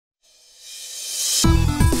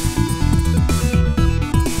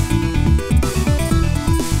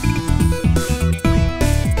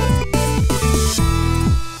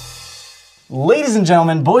Ladies and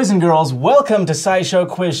gentlemen, boys and girls, welcome to SciShow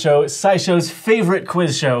Quiz Show, SciShow's favorite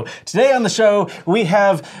quiz show. Today on the show, we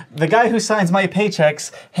have the guy who signs my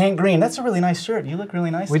paychecks, Hank Green. That's a really nice shirt. You look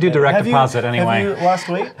really nice. We do direct deposit anyway. Have you lost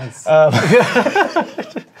weight?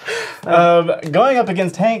 Going up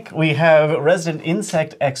against Hank, we have resident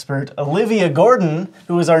insect expert Olivia Gordon,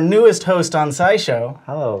 who is our newest host on SciShow.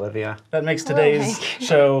 Hello, Olivia. That makes today's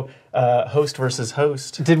show host versus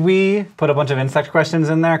host. Did we put a bunch of insect questions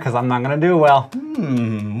in there? Because I'm not going to do well.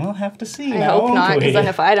 We'll have to see. I hope not, because then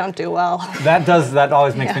if I don't do well. That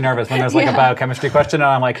always makes me nervous when there's like a biochemistry question and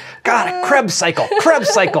I'm like, God, Krebs cycle, Krebs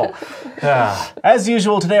cycle. As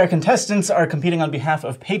usual, today our contestants are competing on behalf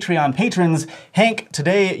of Patreon patrons. Hank,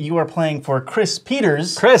 today you are playing for Chris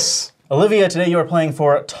Peters. Chris. Olivia, today you are playing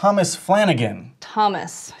for Thomas Flanagan.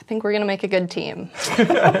 Thomas, I think we're gonna make a good team.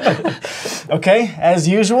 Okay, as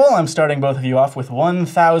usual, I'm starting both of you off with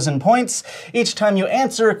 1,000 points. Each time you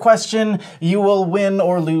answer a question, you will win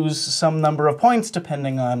or lose some number of points,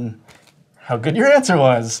 depending on how good your answer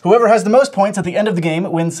was. Whoever has the most points at the end of the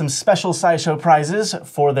game wins some special SciShow prizes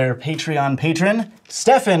for their Patreon patron.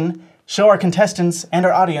 Stefan, show our contestants and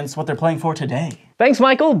our audience what they're playing for today. Thanks,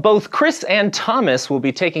 Michael. Both Chris and Thomas will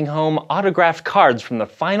be taking home autographed cards from the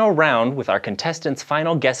final round with our contestants'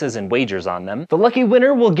 final guesses and wagers on them. The lucky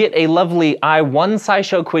winner will get a lovely I Won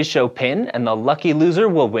SciShow Quiz Show pin, and the lucky loser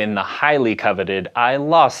will win the highly coveted I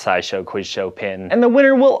Lost SciShow Quiz Show pin. And the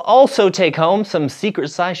winner will also take home some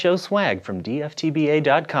secret SciShow swag from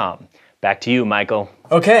dftba.com. Back to you, Michael.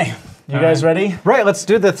 Okay, you guys ready? Right, let's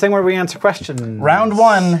do the thing where we answer questions. Round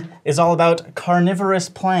one is all about carnivorous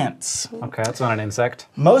plants. Okay, that's not an insect.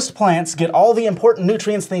 Most plants get all the important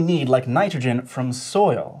nutrients they need, like nitrogen, from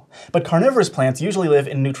soil. But carnivorous plants usually live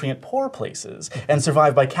in nutrient-poor places and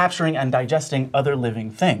survive by capturing and digesting other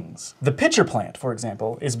living things. The pitcher plant, for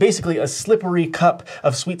example, is basically a slippery cup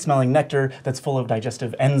of sweet-smelling nectar that's full of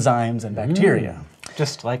digestive enzymes and bacteria.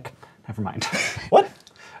 Just like, never mind. What?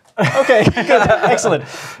 Okay, good, excellent.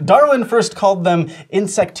 Darwin first called them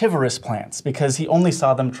insectivorous plants because he only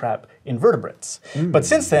saw them trap invertebrates. But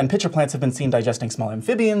since then, pitcher plants have been seen digesting small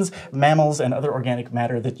amphibians, mammals, and other organic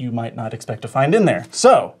matter that you might not expect to find in there.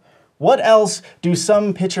 So, what else do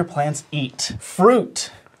some pitcher plants eat?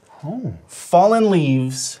 Fruit, fallen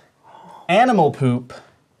leaves, animal poop,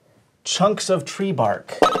 chunks of tree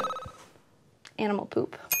bark. Animal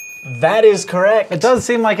poop. That is correct. It does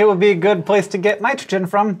seem like it would be a good place to get nitrogen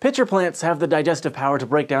from. Pitcher plants have the digestive power to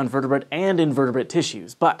break down vertebrate and invertebrate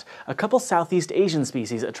tissues, but a couple Southeast Asian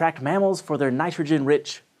species attract mammals for their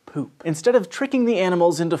nitrogen-rich poop. Instead of tricking the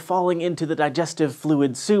animals into falling into the digestive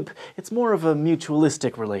fluid soup, it's more of a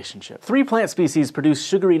mutualistic relationship. 3 plant species produce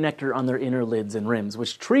sugary nectar on their inner lids and rims,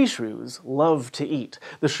 which tree shrews love to eat.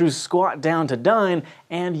 The shrews squat down to dine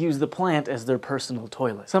and use the plant as their personal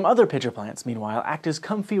toilet. Some other pitcher plants, meanwhile, act as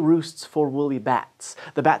comfy roosts for woolly bats.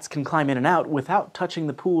 The bats can climb in and out without touching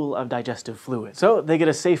the pool of digestive fluid. So they get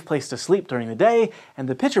a safe place to sleep during the day, and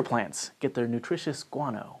the pitcher plants get their nutritious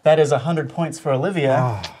guano. That is 100 points for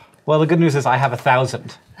Olivia. Well, the good news is I have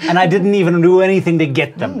 1,000. And I didn't even do anything to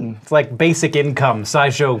get them. It's like basic income,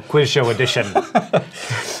 SciShow Quiz Show edition.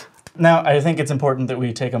 Now, I think it's important that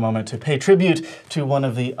we take a moment to pay tribute to one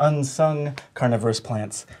of the unsung carnivorous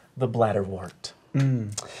plants, the bladderwort.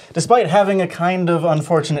 Despite having a kind of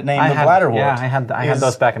unfortunate name, the bladderwort. Yeah, I had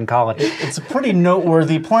those back in college. It's a pretty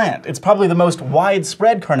noteworthy plant. It's probably the most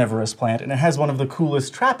widespread carnivorous plant, and it has one of the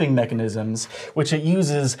coolest trapping mechanisms, which it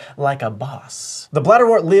uses like a boss. The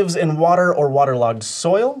bladderwort lives in water or waterlogged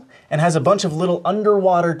soil, and has a bunch of little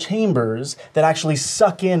underwater chambers that actually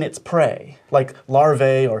suck in its prey, like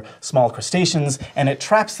larvae or small crustaceans, and it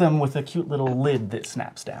traps them with a cute little lid that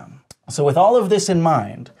snaps down. So with all of this in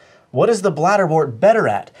mind, what is the bladderwort better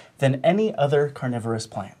at than any other carnivorous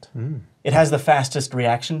plant? It has the fastest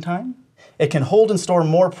reaction time. It can hold and store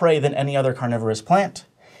more prey than any other carnivorous plant.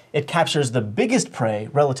 It captures the biggest prey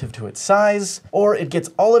relative to its size, or it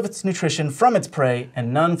gets all of its nutrition from its prey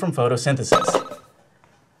and none from photosynthesis.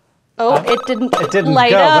 Oh, it didn't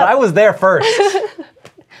light go, up. but I was there first.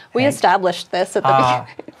 We established this at the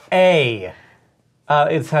beginning.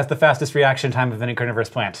 It has the fastest reaction time of any carnivorous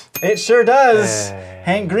plant. It sure does.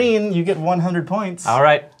 Hank Green, you get 100 points. All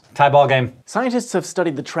right, tie ball game. Scientists have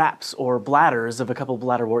studied the traps, or bladders, of a couple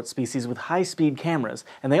bladderwort species with high-speed cameras,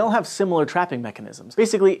 and they all have similar trapping mechanisms.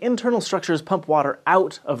 Basically, internal structures pump water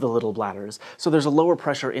out of the little bladders, so there's a lower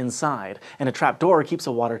pressure inside, and a trap door keeps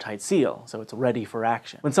a watertight seal, so it's ready for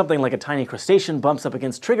action. When something like a tiny crustacean bumps up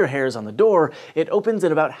against trigger hairs on the door, it opens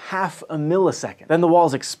in about half a millisecond. Then the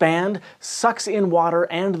walls expand, sucks in water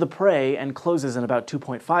and the prey, and closes in about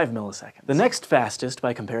 2.5 milliseconds. The next fastest,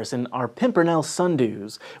 by comparison, are pimpernel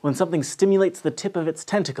sundews, when something stimulates the tip of its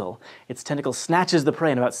tentacle snatches the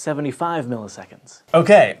prey in about 75 milliseconds.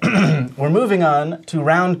 Okay, we're moving on to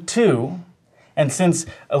round 2. And since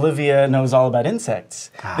Olivia knows all about insects,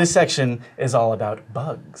 this section is all about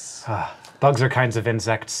bugs. Bugs are kinds of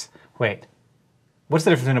insects. Wait, what's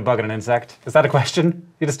the difference between a bug and an insect? Is that a question?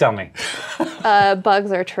 You just tell me.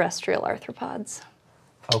 Bugs are terrestrial arthropods.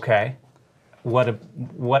 Okay.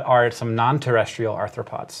 What are some non-terrestrial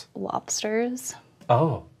arthropods? Lobsters.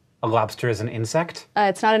 Oh, a lobster is an insect?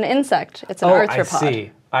 It's not an insect, it's an arthropod. I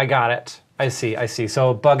see. I got it. I see.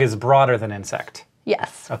 So a bug is broader than insect.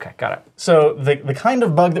 Yes. Okay, got it. So the kind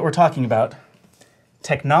of bug that we're talking about,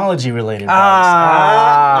 technology-related bugs.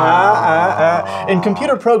 In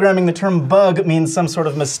computer programming, the term bug means some sort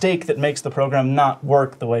of mistake that makes the program not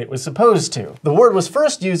work the way it was supposed to. The word was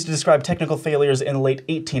first used to describe technical failures in the late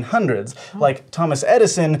 1800s, like Thomas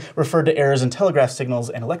Edison referred to errors in telegraph signals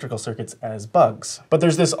and electrical circuits as bugs. But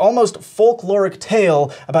there's this almost folkloric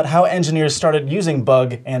tale about how engineers started using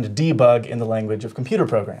bug and debug in the language of computer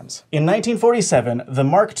programs. In 1947, the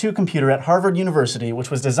Mark II computer at Harvard University, which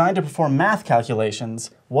was designed to perform math calculations,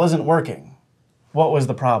 wasn't working. What was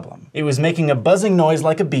the problem? It was making a buzzing noise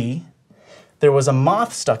like a bee. There was a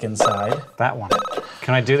moth stuck inside. That one.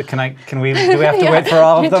 Can I do that? Do we have to wait for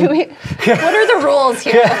all of them? What are the rules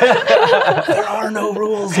here? There are no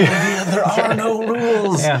rules, Olivia. There are no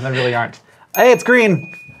rules. Yeah, there really aren't. Hey, it's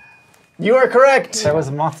green. You are correct. There was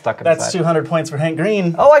a moth stuck inside. That's 200 points for Hank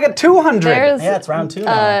Green. Oh, I get 200. There's It's round 2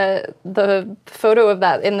 now. the photo of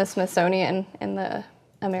that in the Smithsonian in the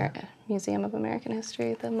Museum of American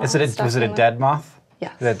History. The moth Was it a dead moth?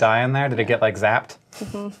 Yes. Did it die in there? Did it get like zapped?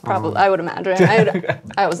 Probably, I would imagine.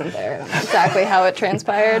 I wasn't there. I don't know exactly how it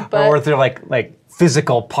transpired, but Or they're like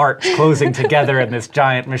physical parts closing together in this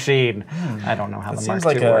giant machine. I don't know how the Mark Seems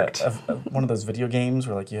like II worked. one of those video games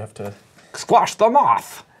where you have to... Squash the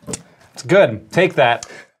moth. It's good. Take that.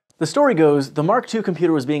 The story goes, the Mark II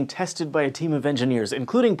computer was being tested by a team of engineers,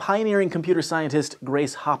 including pioneering computer scientist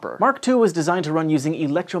Grace Hopper. Mark II was designed to run using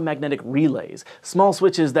electromagnetic relays, small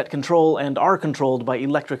switches that control and are controlled by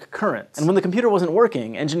electric currents. And when the computer wasn't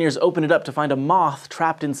working, engineers opened it up to find a moth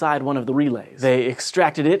trapped inside one of the relays. They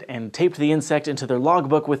extracted it and taped the insect into their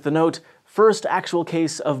logbook with the note, "First actual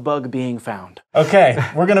case of bug being found." Okay,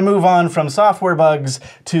 we're gonna move on from software bugs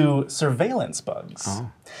to surveillance bugs.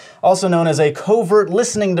 Also known as a covert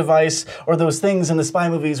listening device, or those things in the spy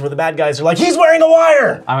movies where the bad guys are like, "He's wearing a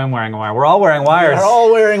wire!" I'm wearing a wire. We're all wearing wires. We're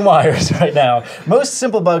all wearing wires right now. Most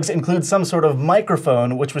simple bugs include some sort of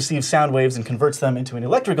microphone which receives sound waves and converts them into an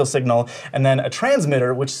electrical signal, and then a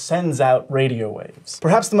transmitter which sends out radio waves.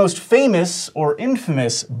 Perhaps the most famous or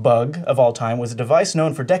infamous bug of all time was a device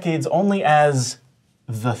known for decades only as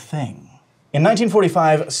the Thing. In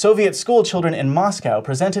 1945, Soviet schoolchildren in Moscow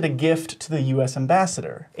presented a gift to the US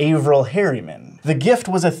ambassador, Avril Harriman. The gift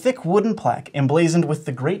was a thick wooden plaque emblazoned with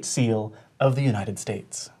the Great Seal of the United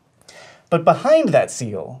States. But behind that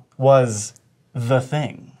seal was the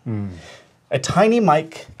Thing. A tiny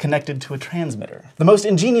mic connected to a transmitter. The most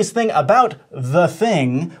ingenious thing about the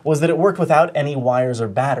Thing was that it worked without any wires or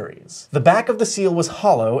batteries. The back of the seal was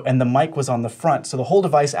hollow and the mic was on the front, so the whole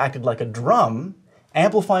device acted like a drum,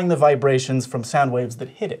 amplifying the vibrations from sound waves that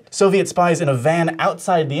hit it. Soviet spies in a van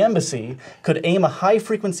outside the embassy could aim a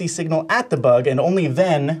high-frequency signal at the bug, and only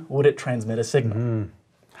then would it transmit a signal.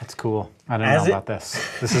 That's cool. I didn't know about this.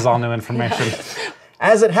 This is all new information.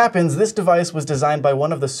 As it happens, this device was designed by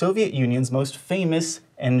one of the Soviet Union's most famous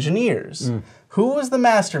engineers. Who was the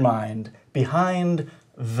mastermind behind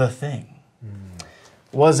the Thing?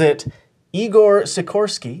 Was it Igor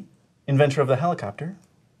Sikorsky, inventor of the helicopter?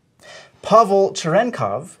 Pavel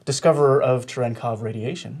Cherenkov, discoverer of Cherenkov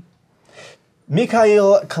radiation?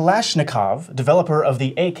 Mikhail Kalashnikov, developer of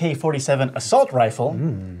the AK-47 assault rifle?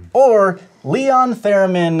 Or Leon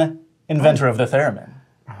Theremin, inventor of the theremin?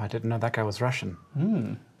 Oh, I didn't know that guy was Russian.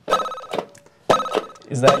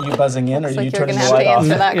 Is that you buzzing in, or are you turning the have light to off?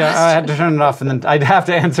 answer that Yeah, I had to turn it off, and then I'd have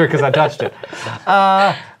to answer because I touched it.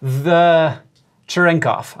 The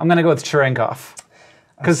Cherenkov. I'm gonna go with Cherenkov.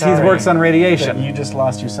 Because he works on radiation. You just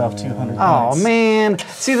lost yourself 200 Oh, points. man.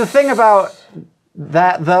 See, the thing about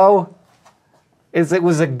that, though, is it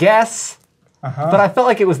was a guess, but I felt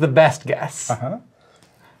like it was the best guess.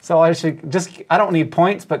 So I should I don't need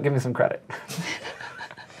points, but give me some credit.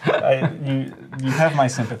 You have my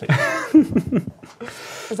sympathy.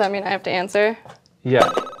 does that mean I have to answer?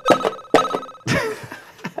 Yeah.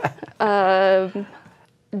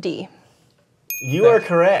 D. You are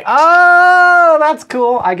correct. Oh, that's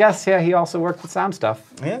cool. I guess, yeah, he also worked with sound stuff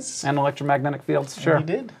Yes. and electromagnetic fields, sure. He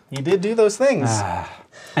did. He did do those things.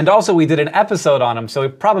 And also, we did an episode on him, so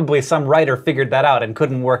probably some writer figured that out and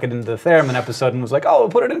couldn't work it into the theremin episode and was like, oh, we'll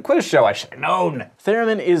put it in a quiz show. I should have known.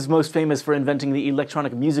 Theremin is most famous for inventing the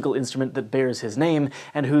electronic musical instrument that bears his name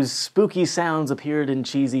and whose spooky sounds appeared in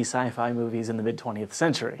cheesy sci-fi movies in the mid-20th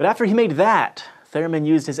century. But after he made that, Theremin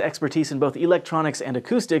used his expertise in both electronics and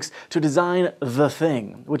acoustics to design the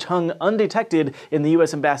Thing, which hung undetected in the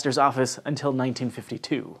US Ambassador's office until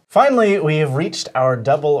 1952. Finally, we have reached our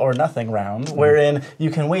double or nothing round, wherein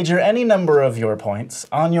you can wager any number of your points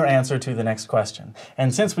on your answer to the next question.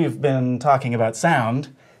 And since we've been talking about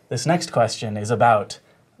sound, this next question is about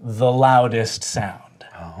the loudest sound.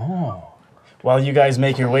 Oh. While you guys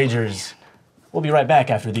make your wagers, we'll be right back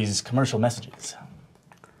after these commercial messages.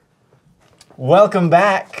 Welcome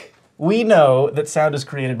back. We know that sound is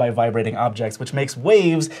created by vibrating objects, which makes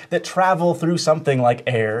waves that travel through something like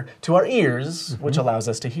air to our ears, which allows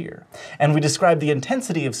us to hear. And we describe the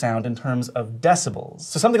intensity of sound in terms of decibels.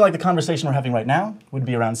 So something like the conversation we're having right now would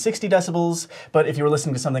be around 60 decibels, but if you were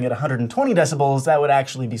listening to something at 120 decibels, that would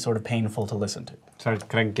actually be sort of painful to listen to. Sorry,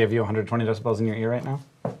 can I give you 120 decibels in your ear right now?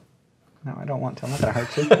 No, I don't want to. I'm not gonna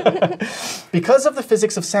hurt you. Because of the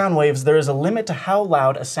physics of sound waves, there is a limit to how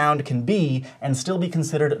loud a sound can be and still be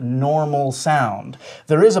considered normal sound.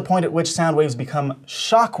 There is a point at which sound waves become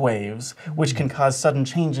shock waves, which can cause sudden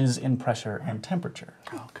changes in pressure and temperature.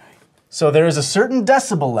 Okay. So there is a certain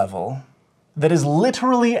decibel level that is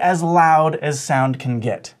literally as loud as sound can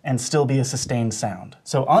get and still be a sustained sound.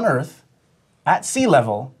 So on Earth, at sea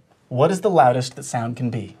level, what is the loudest that sound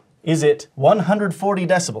can be? Is it 140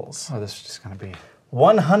 decibels? Oh, this is just gonna be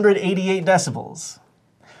 188 decibels,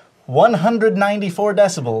 194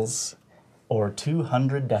 decibels, or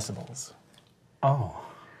 200 decibels? Oh.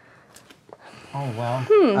 Oh, well,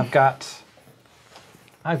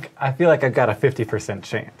 I feel like I've got a 50%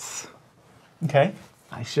 chance. Okay.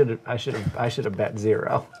 I should have bet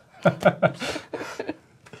 0.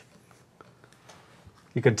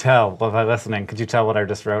 You could tell by listening. Could you tell what I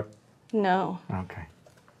just wrote? No. Okay.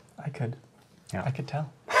 I could. Yeah. I could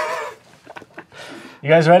tell. You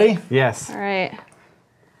guys ready? Yes. All right.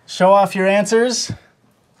 Show off your answers.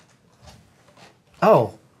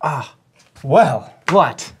 Oh. Well.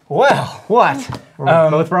 What? Well. What? Were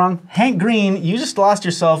we both wrong? Hank Green, you just lost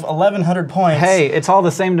yourself 1,100 points. Hey, it's all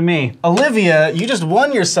the same to me. Olivia, you just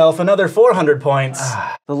won yourself another 400 points.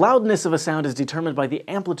 The loudness of a sound is determined by the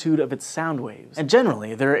amplitude of its sound waves. And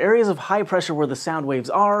generally, there are areas of high pressure where the sound waves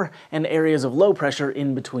are, and areas of low pressure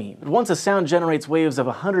in between. But once a sound generates waves of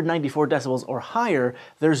 194 decibels or higher,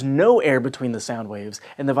 there's no air between the sound waves,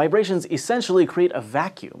 and the vibrations essentially create a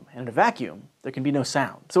vacuum. And in a vacuum, there can be no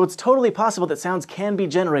sound. So it's totally possible that sounds can be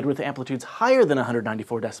generated with amplitudes higher than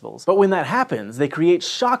 194 decibels. But when that happens, they create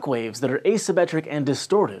shock waves that are asymmetric and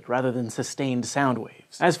distorted rather than sustained sound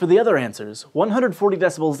waves. As for the other answers, 140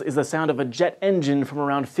 decibels is the sound of a jet engine from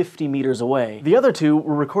around 50 meters away. The other two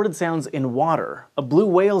were recorded sounds in water. A blue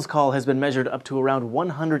whale's call has been measured up to around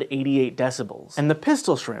 188 decibels. And the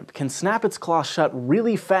pistol shrimp can snap its claw shut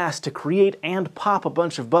really fast to create and pop a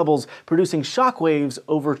bunch of bubbles, producing shock waves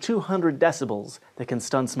over 200 decibels that can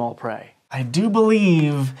stun small prey. I do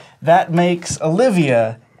believe that makes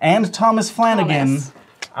Olivia and Thomas Flanagan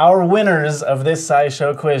our winners of this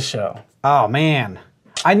SciShow quiz show. Oh, man.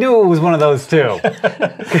 I knew it was one of those two.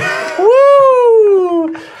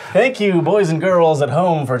 Woo! Thank you, boys and girls at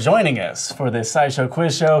home, for joining us for this SciShow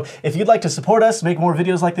quiz show. If you'd like to support us, make more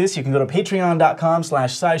videos like this, you can go to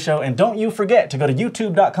patreon.com/SciShow, and don't you forget to go to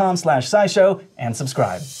youtube.com/SciShow and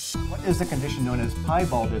subscribe. What is the condition known as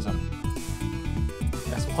piebaldism?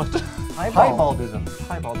 Yes, what? Piebaldism.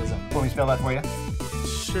 Piebaldism. Want me to spell that for you?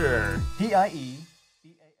 Sure. P-I-E